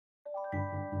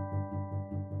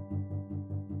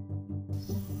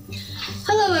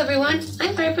Hello everyone,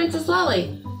 I'm Fairy Princess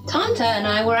Lolly. Tonta and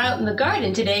I were out in the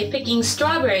garden today picking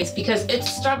strawberries because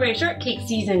it's strawberry shortcake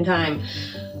season time.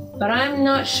 But I'm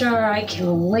not sure I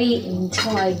can wait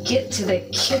until I get to the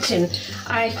kitchen.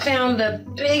 I found the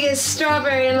biggest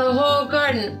strawberry in the whole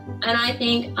garden, and I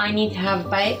think I need to have a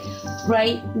bite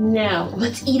right now.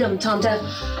 Let's eat them, Tonta.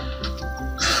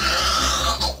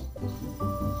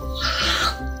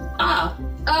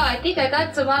 I think I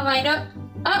got some on my nose.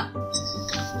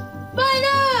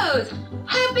 My nose!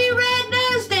 Happy Red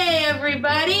Nose Day,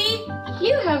 everybody!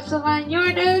 You have some on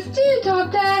your nose too,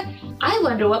 Tonta. I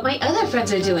wonder what my other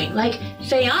friends are doing, like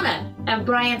FaeAna and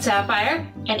Bryan Sapphire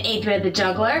and Adria the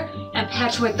Juggler and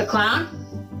Patchworth the Clown.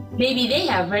 Maybe they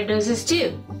have red noses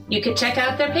too. You could check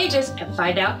out their pages and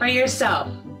find out for yourself.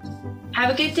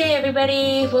 Have a good day,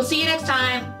 everybody. We'll see you next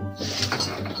time.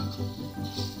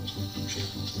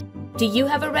 Do you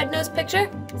have a red nose picture?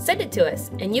 Send it to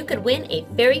us and you could win a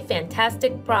very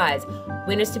fantastic prize.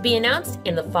 Winners to be announced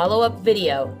in the follow-up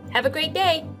video. Have a great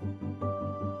day!